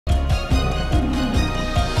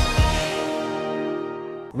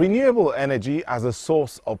Renewable energy as a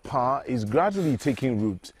source of power is gradually taking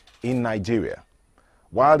root in Nigeria.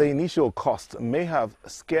 While the initial cost may have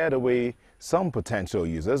scared away some potential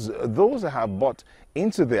users, those that have bought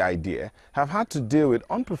into the idea have had to deal with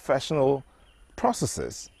unprofessional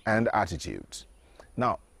processes and attitudes.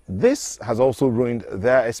 Now, this has also ruined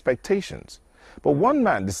their expectations. But one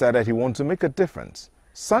man decided he wanted to make a difference.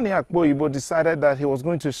 Sonny Akpoyibo decided that he was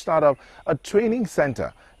going to start up a training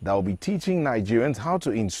center that will be teaching Nigerians how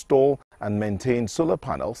to install and maintain solar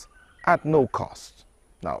panels at no cost.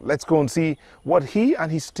 Now, let's go and see what he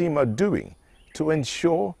and his team are doing to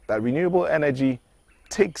ensure that renewable energy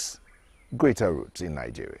takes greater roots in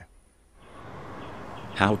Nigeria.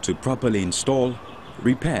 How to properly install,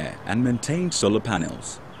 repair and maintain solar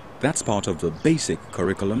panels. That's part of the basic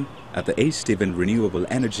curriculum at the A. Stephen Renewable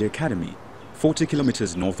Energy Academy, 40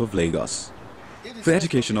 kilometers north of Lagos. The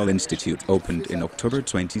Educational Institute opened in October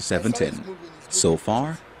 2017. So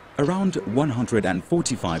far, around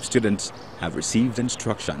 145 students have received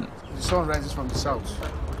instruction. The sun rises from the south.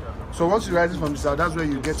 So once it rises from the south, that's where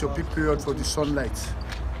you get your peak period for the sunlight.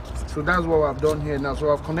 So that's what I've done here now.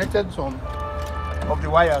 So I've connected some of the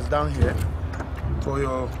wires down here for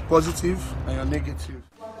your positive and your negative.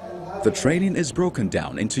 The training is broken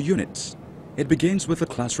down into units. It begins with a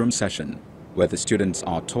classroom session, where the students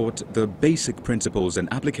are taught the basic principles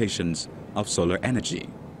and applications of solar energy.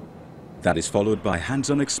 That is followed by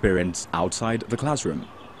hands-on experience outside the classroom.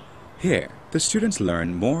 Here, the students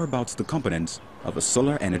learn more about the components of a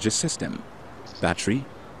solar energy system: battery,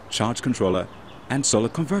 charge controller, and solar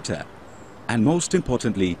converter. And most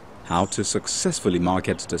importantly, how to successfully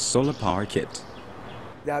market the solar power kit.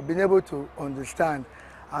 They have been able to understand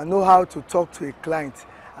and know how to talk to a client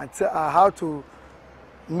and how to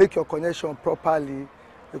make your connection properly,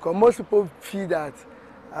 because most people feel that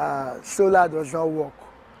solar does not work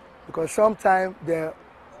because sometimes they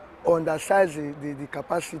undersize the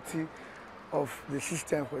capacity of the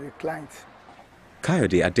system for the client.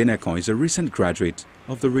 Kayode Adenekon is a recent graduate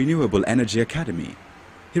of the Renewable Energy Academy.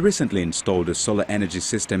 He recently installed a solar energy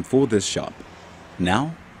system for this shop.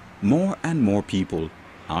 Now, more and more people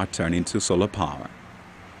are turning to solar power.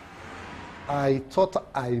 I thought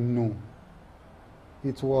I knew.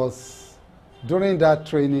 It was during that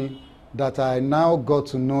training that I now got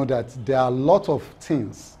to know that there are a lot of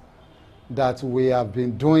things that we have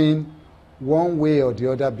been doing one way or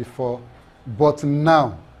the other before, but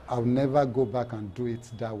now I'll never go back and do it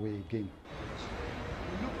that way again.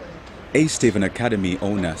 A. Stephen Academy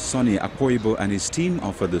owner Sonny Akpoyibo and his team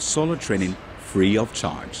offer the solar training free of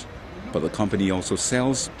charge. But the company also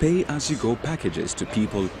sells pay-as-you-go packages to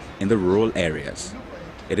people in the rural areas.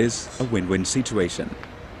 It is a win-win situation.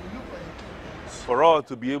 For us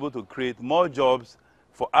to be able to create more jobs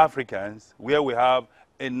for Africans where we have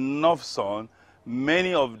enough sun,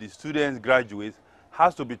 many of the students, graduates,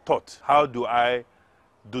 has to be taught, how do I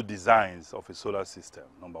do designs of a solar system,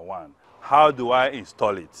 number one. How do I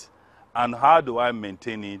install it? And how do I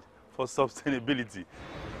maintain it for sustainability?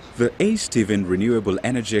 The A. Stephen Renewable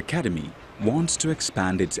Energy Academy wants to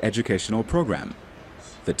expand its educational program.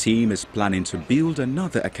 The team is planning to build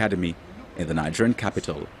another academy in the Nigerian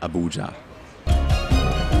capital, Abuja.